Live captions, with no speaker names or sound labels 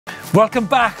Welcome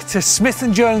back to Smith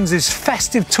 & Jones's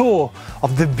festive tour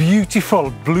of the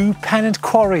beautiful blue pennant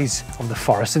quarries of the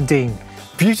Forest of Dean.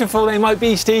 Beautiful they might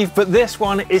be, Steve, but this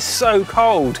one is so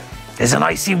cold. There's an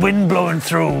icy wind blowing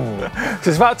through. So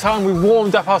it's about time we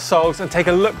warmed up our souls and take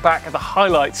a look back at the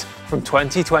highlights from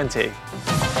 2020.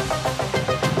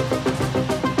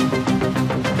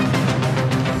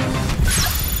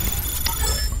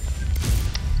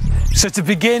 So to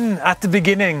begin at the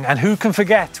beginning, and who can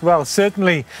forget? Well,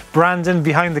 certainly Brandon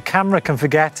behind the camera can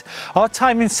forget our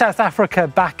time in South Africa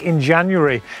back in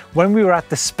January when we were at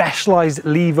the specialised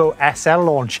Levo SL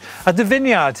launch at the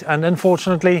Vineyard, and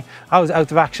unfortunately I was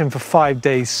out of action for 5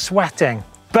 days sweating.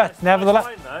 But nevertheless,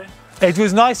 it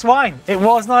was nice wine. It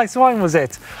was nice wine, was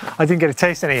it? I didn't get to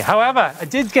taste any. However, I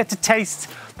did get to taste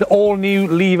the all-new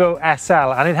Levo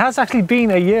SL, and it has actually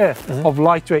been a year of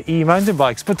lightweight e-mountain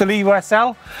bikes. But the Levo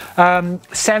SL,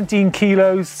 17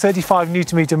 kilos, 35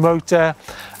 Nm motor,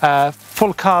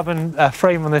 full carbon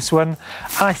frame on this one, and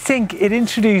I think it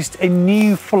introduced a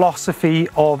new philosophy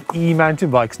of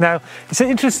e-mountain bikes. Now, it's an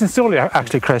interesting story,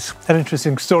 actually, Chris, an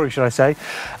interesting story, should I say,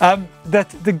 that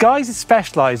the guys that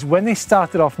specialised, when they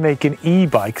started off making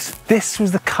e-bikes, this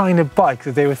was the kind of bike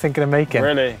that they were thinking of making.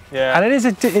 Really? Yeah. And it is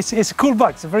it's a cool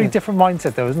bike. It's a very different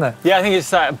mindset though, isn't it? Yeah, I think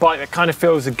it's that bike that kind of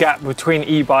fills the gap between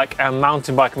e-bike and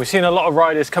mountain bike. And we've seen a lot of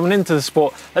riders coming into the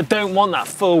sport that don't want that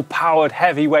full powered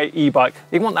heavyweight e-bike.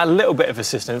 They want that little bit of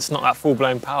assistance, not that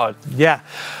full-blown powered. Yeah.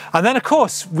 And then of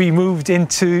course we moved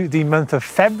into the month of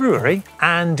February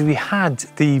and we had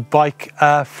the bike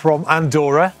from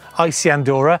Andorra, icy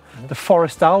Andorra, the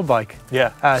Fridell bike.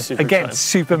 Yeah, again, exciting.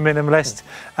 Super minimalist,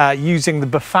 using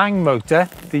the Thang motor,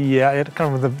 I can't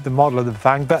remember the model of the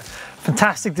Thang, but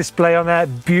fantastic display on there,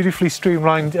 beautifully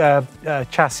streamlined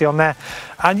chassis on there.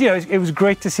 And you know, it was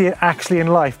great to see it actually in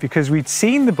life, because we'd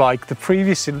seen the bike the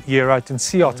previous year out in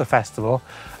Sea Otter Festival.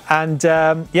 And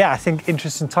yeah, I think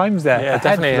interesting times there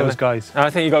ahead for those guys. And I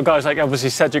think you've got guys like obviously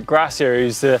Cedric Gracia,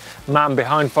 who's the man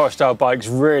behind Fridell bikes,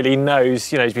 really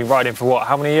knows, you know, he's been riding for what,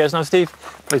 how many years now, Steve?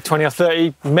 Probably 20 or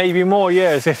 30, maybe more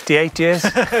years. 58 years. So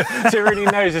he really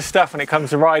knows his stuff when it comes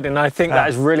to riding. And I think that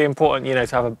is really important, you know,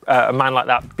 to have a man like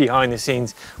that behind the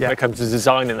scenes when it comes to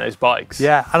designing those bikes.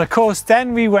 Yeah, and of course,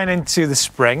 then we went into the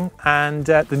spring and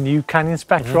the new Canyon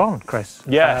Spectron, Chris.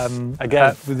 Yes,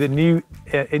 again. With the new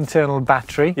internal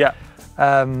battery. Yeah.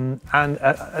 And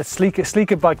a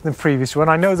sleeker bike than the previous one.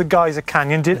 I know the guys at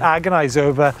Canyon did agonise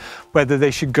over whether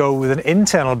they should go with an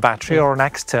internal battery or an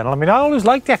external. I mean, I always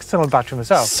liked the external battery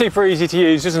myself. Super easy to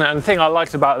use, isn't it? And the thing I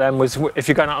liked about them was if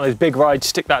you're going out on those big rides,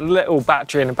 stick that little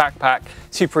battery in a backpack.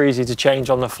 Super easy to change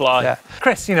on the fly. Yeah.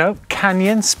 Chris, you know,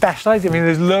 Canyon specialised. I mean,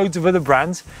 there's loads of other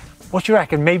brands. What do you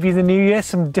reckon? Maybe in the new year,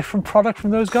 some different product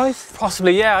from those guys?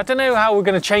 Possibly, yeah. I don't know how we're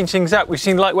going to change things up. We've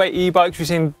seen lightweight e-bikes, we've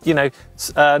seen, you know,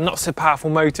 not so powerful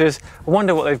motors. I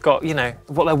wonder what they've got, you know,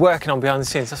 what they're working on behind the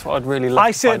scenes. That's what I'd really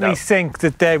like to find out. I certainly think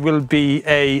that there will be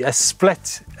a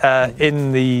split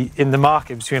in the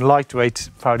market between lightweight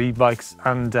powered e-bikes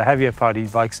and heavier powered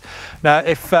e-bikes. Now,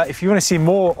 if you want to see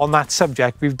more on that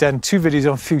subject, we've done 2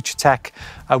 videos on future tech.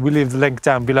 We'll leave the link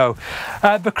down below.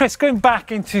 But Chris, going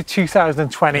back into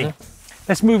 2020,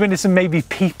 let's move into some maybe the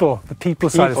people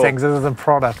side of things other than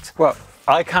product. Well,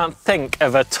 I can't think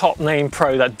of a top name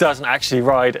pro that doesn't actually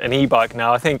ride an e-bike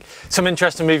now. I think some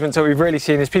interesting movements that we've really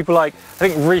seen is people like, I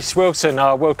think Reece Wilson,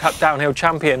 our World Cup downhill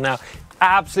champion now.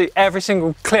 Absolutely every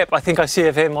single clip I think I see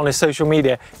of him on his social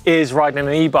media is riding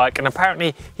an e-bike, and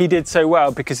apparently he did so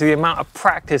well because of the amount of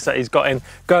practice that he's got in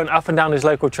going up and down his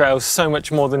local trails, so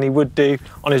much more than he would do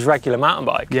on his regular mountain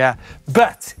bike. Yeah,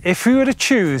 but if we were to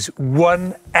choose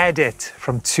one edit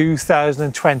from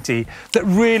 2020 that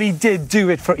really did do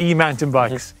it for e-mountain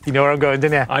bikes, you know where I'm going,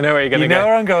 don't you? I know where you're going to go. You know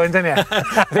where I'm going, don't you?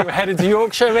 I think we're heading to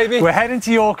Yorkshire, maybe? We're heading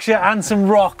to Yorkshire and some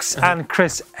rocks and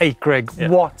Chris Akerig. Yeah.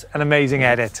 What an amazing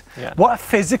edit. Yeah. What a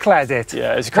physical edit.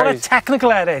 Yeah, it's crazy. What a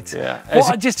technical edit. Yeah.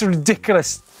 What just a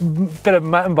ridiculous bit of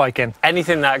mountain biking.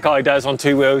 Anything that guy does on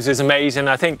 2 wheels is amazing.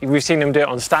 I think we've seen him do it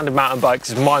on standard mountain bikes.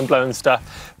 It's mind-blowing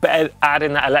stuff. But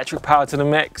adding that electric power to the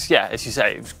mix, yeah, as you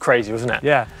say, it was crazy, wasn't it?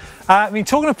 Yeah. I mean,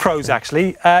 talking of pros,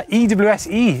 actually,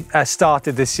 EWSE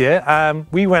started this year.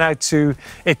 We went out to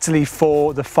Italy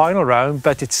for the final round,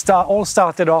 but it all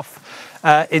started off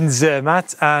in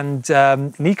Zermatt, and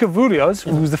Nico Voulios,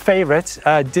 who was the favourite,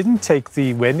 didn't take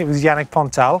the win. It was Yannick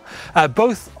Pontal,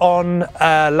 both on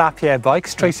Lapierre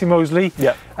bikes. Tracy Mosley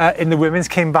in the women's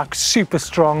came back super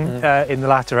strong in the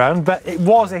latter round, but it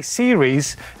was a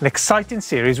series, an exciting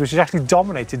series, which is actually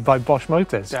dominated by Bosch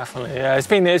Motors. Definitely, yeah.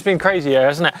 It's been crazy,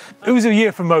 hasn't it? It was a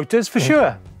year for motors, for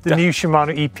sure. the new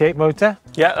Shimano EP8 motor.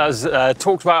 Yeah, that was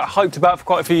talked about, hyped about for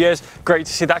quite a few years. Great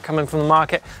to see that coming from the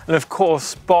market. And of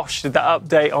course, Bosch did that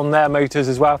update on their motors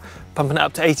as well, pumping it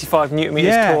up to 85 newton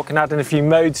meters torque and adding a few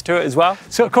modes to it as well.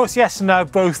 So of course, yes, now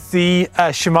both the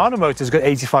Shimano motor's got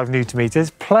 85 newton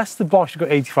meters, plus the Bosch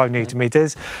got 85 newton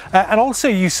meters. And also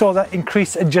you saw that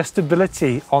increased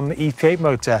adjustability on the EP8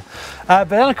 motor. But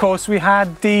then of course we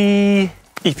had the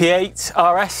EP8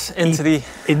 RS into the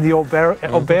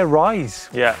Aubert Rise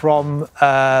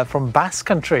from Basque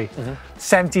Country,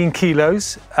 17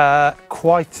 kilos,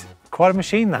 quite a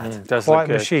machine that. Does quite look a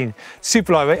good. machine,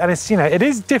 super lightweight, and it's it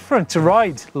is different to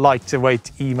ride lighter weight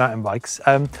e-mountain bikes.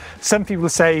 Some people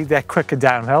say they're quicker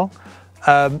downhill.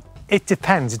 It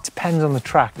depends on the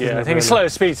track. Yeah, I think slower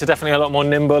speeds are definitely a lot more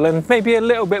nimble and maybe a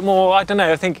little bit more, I don't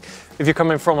know, I think if you're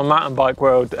coming from a mountain bike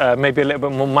world, maybe a little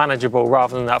bit more manageable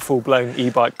rather than that full-blown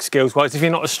e-bike skills-wise. If you're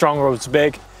not as strong or as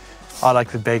big. I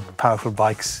like the big, powerful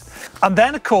bikes. And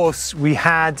then, of course, we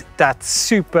had that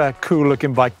super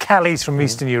cool-looking bike, Kelly's from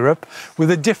Eastern Europe, with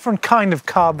a different kind of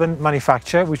carbon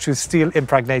manufacture, which was steel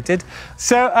impregnated.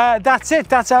 So that's it.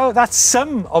 That's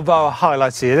some of our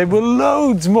highlights here. There were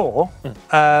loads more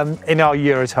in our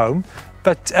year at home.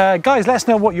 But guys, let us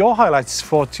know what your highlights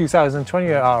for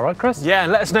 2020 are, right, Chris? Yeah,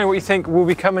 and let us know what you think will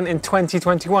be coming in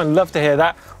 2021. Love to hear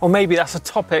that. Or maybe that's a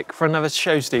topic for another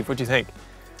show, Steve. What do you think?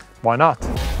 Why not?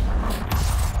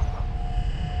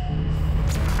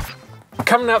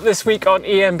 Coming up this week on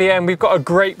EMBN, we've got a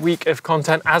great week of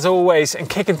content as always, and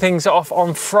kicking things off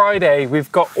on Friday,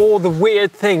 we've got all the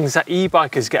weird things that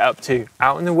e-bikers get up to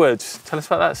out in the woods. Tell us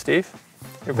about that, Steve.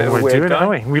 You're a bit of a weird guy.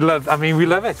 Aren't we? We love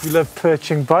it. We love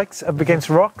perching bikes up against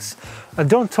rocks. And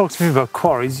don't talk to me about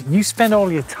quarries. You spend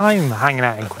all your time hanging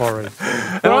out in quarries.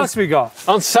 What else we got?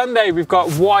 On Sunday, we've got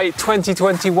why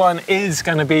 2021 is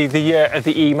going to be the year of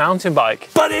the e-mountain bike.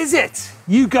 But is it?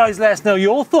 You guys let us know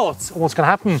your thoughts on what's going to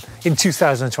happen in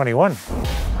 2021.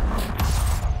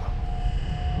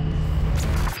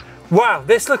 Wow,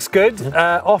 this looks good.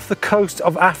 Off the coast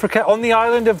of Africa, on the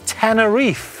island of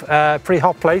Tenerife. Pretty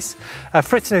hot place.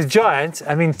 Fritz and his giant,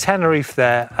 I mean Tenerife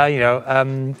there,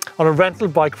 on a rental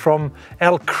bike from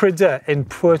El Crida in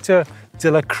Puerto de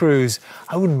la Cruz.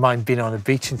 I wouldn't mind being on a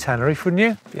beach in Tenerife, wouldn't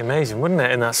you? Be amazing, wouldn't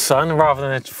it, in that sun, rather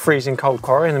than a freezing cold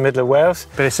quarry in the middle of Wales.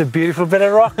 But it's a beautiful bit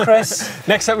of rock, Chris.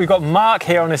 Next up, we've got Mark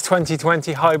here on his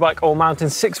 2020 High Bike All Mountain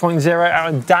 6.0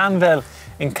 out in Danville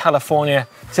in California.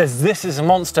 He says this is a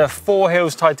monster, 4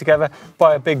 hills tied together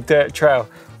by a big dirt trail.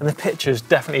 And the pictures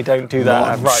definitely don't do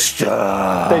that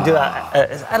right. They do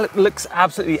that. It looks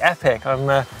absolutely epic.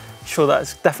 I'm sure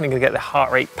that's definitely going to get the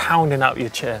heart rate pounding out your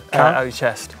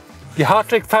chest. Your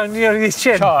heart rate pounding out your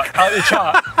chin. Out your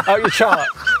chart. Out your chart.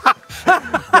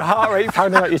 Your heart rate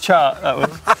pounding out your chart. That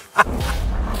was.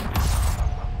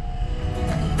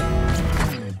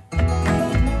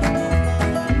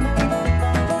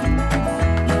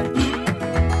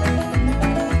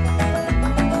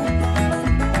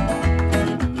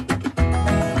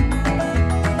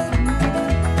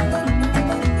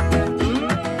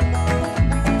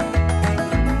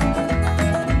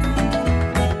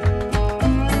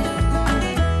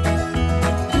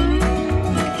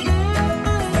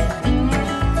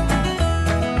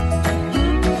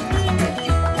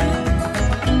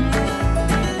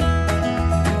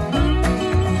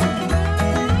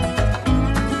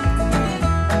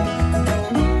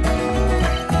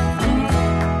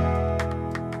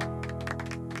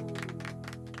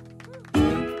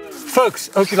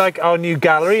 Folks, hope you like our new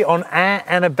gallery on Air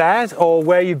and About, or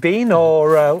Where You've Been,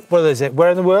 or what is it? Where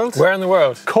in the World? Where in the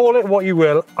world? Call it what you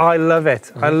will. I love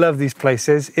it. I love these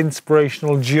places.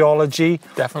 Inspirational geology.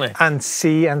 Definitely. And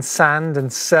sea and sand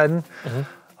and sun.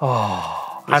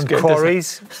 Oh, and good,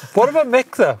 quarries. What about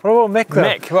Mick though?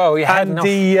 Mick, well, we had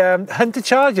the Hunter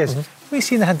Chargers. Have we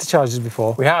seen the Hunter Chargers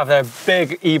before? We have. They're a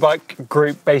big e-bike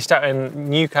group based out in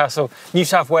Newcastle, New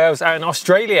South Wales, out in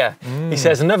Australia. He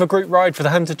says another group ride for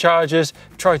the Hunter Chargers.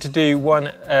 Try to do one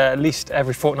at least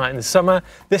every fortnight in the summer,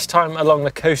 this time along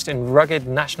the coast in Rugged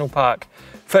National Park.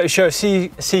 Photos show a sea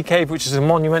cave, which is a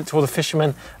monument to all the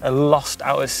fishermen lost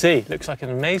out at sea. Looks like an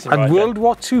amazing ride. And World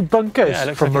War II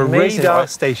bunkers from a radar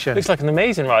station. Looks like an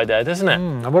amazing ride there, doesn't it?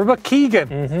 And what about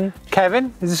Keegan?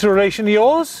 Kevin, is this a relation of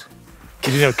yours?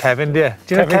 Did you know Kevin, dear?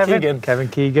 Do you know Kevin? Kevin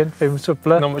Keegan, famous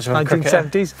footballer. Not much of a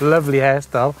 1970s, lovely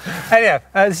hairstyle. Anyhow,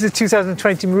 this is a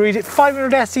 2020 Merida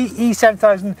 500 SE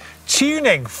E7000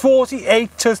 tuning,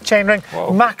 48 tooth chainring,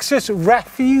 Maxxis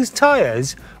refuse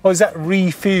tyres, or is that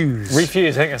refuse?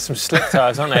 Refuse, I think there's some slick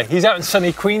tyres, aren't they? He's out in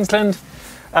sunny Queensland.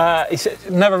 He's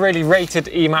never really rated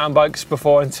e-mountain bikes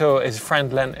before until his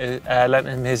friend lent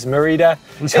him his Merida.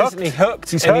 He's instantly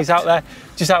hooked. He's and hooked. he's out there.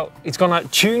 He's gone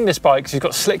out tuned this bike. So he's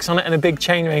got slicks on it and a big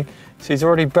chainring. So he's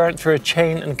already burnt through a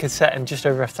chain and cassette in just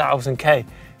over 1,000 k.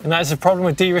 And that's the problem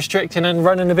with de-restricting and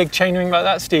running a big chainring like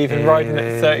that, Steve, and riding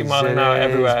at 30 mile an hour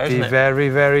everywhere, isn't it? Be very,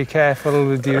 very careful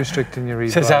with de-restricting your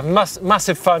e-bike. So he's have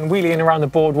massive fun wheeling around the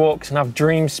boardwalks and have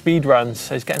dream speed runs.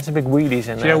 So he's getting some big wheelies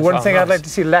in there. You know, one thing I'd like to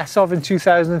see less of in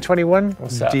 2021?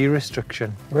 What's that?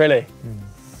 De-restriction. Really?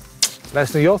 Let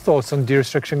us know your thoughts on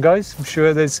de-restriction, guys. I'm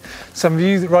sure there's some of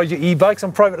you that ride your e-bikes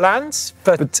on private lands,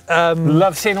 but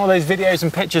love seeing all those videos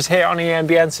and pictures here on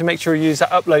EMBN, so make sure you use that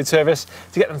upload service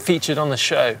to get them featured on the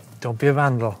show. don't be a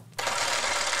vandal.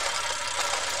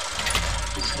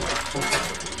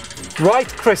 Right,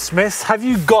 Christmas, have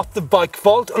you got the bike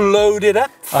vault loaded up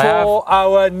for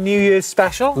our New Year's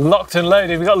special? Locked and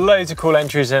loaded. We've got loads of cool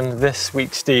entries in this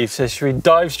week, Steve. So should we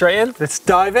dive straight in? Let's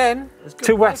dive in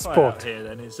to Westport. Out here,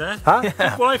 then, is there? Huh? Good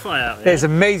Wi-Fi out here. There's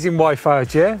amazing Wi-Fi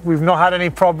out here. We've not had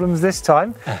any problems this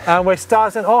time. And we're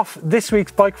starting off this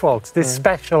week's bike vault, this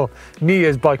special New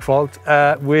Year's bike vault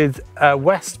with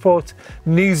Westport,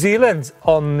 New Zealand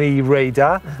on the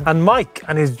radar, and Mike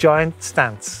and his giant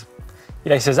stance.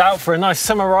 Yeah, he says out for a nice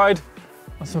summer ride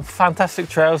on some fantastic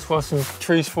trails while some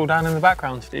trees fall down in the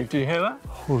background, Steve. Do you hear that?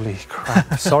 Holy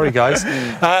crap. Sorry, guys.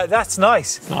 That's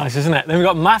nice. Nice, isn't it? Then we've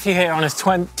got Matthew here on his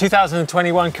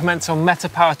 2021 Commensal Meta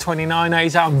Power 29.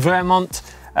 He's out in Vermont,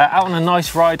 out on a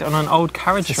nice ride on an old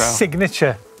carriage trail.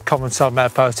 Signature Commensal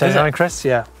Meta Power 29, Chris.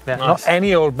 Yeah. Nice. Not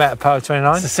any old Meta Power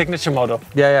 29. It's the signature model.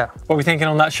 Yeah. What are we thinking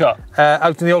on that shot?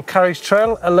 Out on the old carriage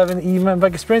trail, 11 e-mountain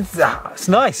bike experience. It's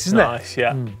nice, isn't it? Nice,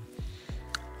 yeah.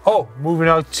 Oh, moving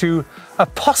out to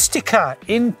Apostica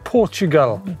in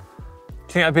Portugal. Do you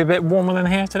think that'd be a bit warmer than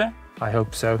here today? I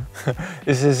hope so.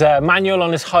 This is manual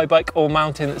on his high bike, all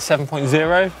mountain at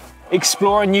 7.0,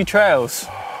 exploring new trails.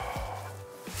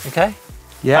 Okay?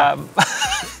 Yeah.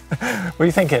 What are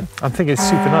you thinking? I'm thinking it's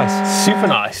super nice. Super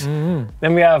nice.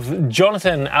 Then we have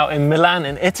Jonathan out in Milan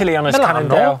in Italy on his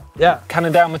Cannondale. Yeah.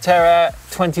 Cannondale Matera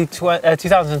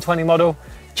 2020 model.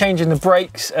 Changing the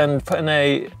brakes and putting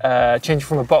changing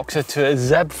from a Boxer to a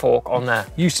Zeb fork on there.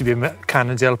 Used to be a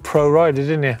Cannondale Pro rider,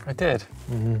 didn't you? I did.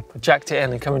 I jacked it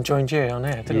in and come and joined you on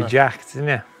here, didn't You I? jacked, didn't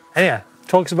you? Anyway,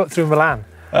 talk us about through Milan.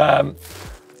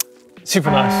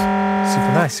 Super nice.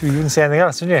 Super nice. You wouldn't say anything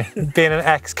else, wouldn't you? Being an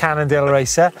ex-Cannondale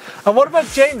racer. And what about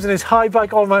James and his high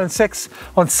bike All Mountain 6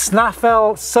 on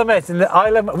Snaffell Summit in the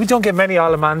Isle of Man? We don't get many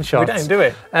Isle of Man shots. We don't, do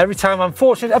we? Every time I'm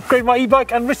fortunate to upgrade my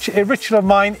e-bike, and a ritual of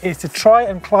mine is to try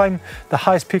and climb the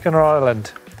highest peak on our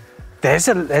island. There's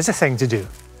a thing to do.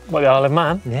 What, the Isle of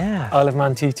Man? Yeah. Isle of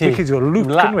Man TT. We could do a loop,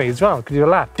 couldn't we, as well? Could do a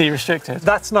lap. De-restricted.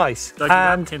 That's nice. Like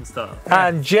And style.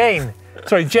 Jay,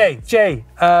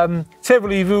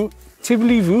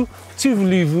 Tuvalu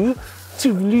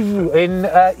in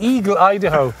Eagle,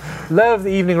 Idaho. Love the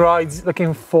evening rides,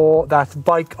 looking for that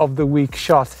bike of the week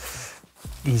shot.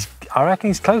 I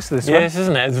reckon he's close to this one. Yes,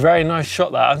 isn't it? It's a very nice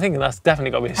shot there. I'm thinking that's definitely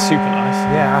got to be super nice.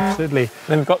 Yeah, absolutely.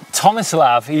 Then we've got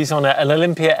Tomislav. He's on an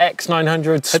Olympia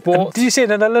X900 Sport. Did you say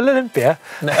an Olympia?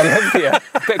 No, Olympia.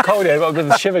 A bit cold here. I've got a bit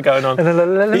of a shiver going on. An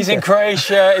Olympia. He's in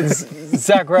Croatia, in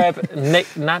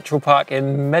Zagreb Natural Park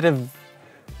in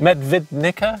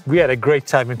Medvednica. We had a great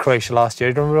time in Croatia last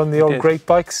year. Do you remember on the old great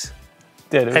bikes?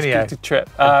 Did. It was Anyhow, a good trip.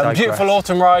 digress. Beautiful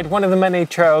autumn ride. One of the many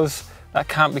trails that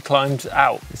can't be climbed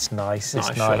out. It's nice, Nice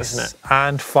it's shot, nice. isn't it?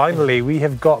 And finally, we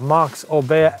have got Mark's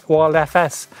Orbea Wild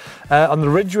FS on the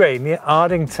Ridgeway near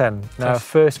Ardington. Now,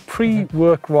 first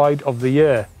pre-work ride of the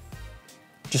year.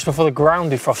 Just before the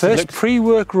ground defrosted. First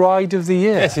pre-work ride of the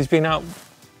year. Yes, he's been out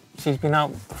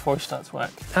before he starts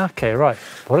work. Okay, right.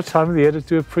 What a time of the year to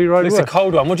do a pre-ride It's work. a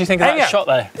cold one. What do you think of that shot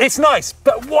there? It's nice,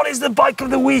 but what is the bike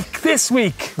of the week this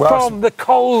week? Well, from the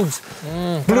cold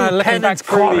blue looking back pennant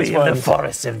through quarry these in the ones.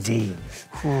 Forest of Dean.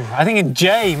 I think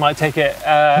Jay might take it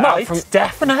out Might, from...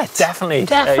 definite. Definitely.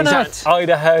 Definite. He's at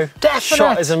Idaho. Definite.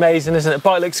 Shot is amazing, isn't it?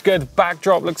 Bike looks good.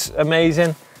 Backdrop looks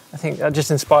amazing. I think that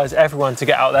just inspires everyone to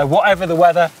get out there, whatever the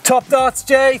weather. Top darts,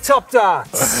 Jay, top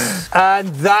darts. And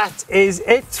that is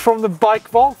it from the bike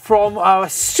vault from our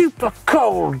super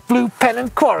cold blue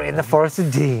pennant quarry in the Forest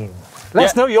of Dean. Let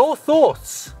us know your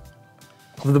thoughts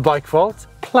of the bike vault,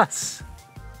 plus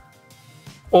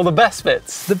All the best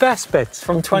bits the best bits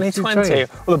from 2020.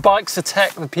 All the bikes, the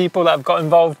tech, the people that have got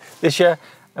involved this year,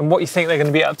 and what you think they're going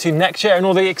to be up to next year, and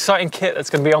all the exciting kit that's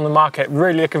going to be on the market.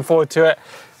 Really looking forward to it.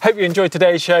 Hope you enjoyed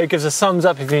today's show. Give us a thumbs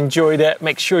up if you enjoyed it.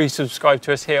 Make sure you subscribe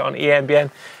to us here on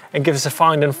EMBN and give us a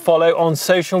find and follow on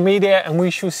social media, and we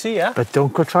shall see you. But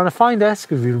don't go trying to find us,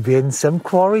 because we'll be in some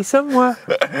quarry somewhere.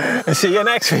 And see you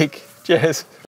next week. Cheers.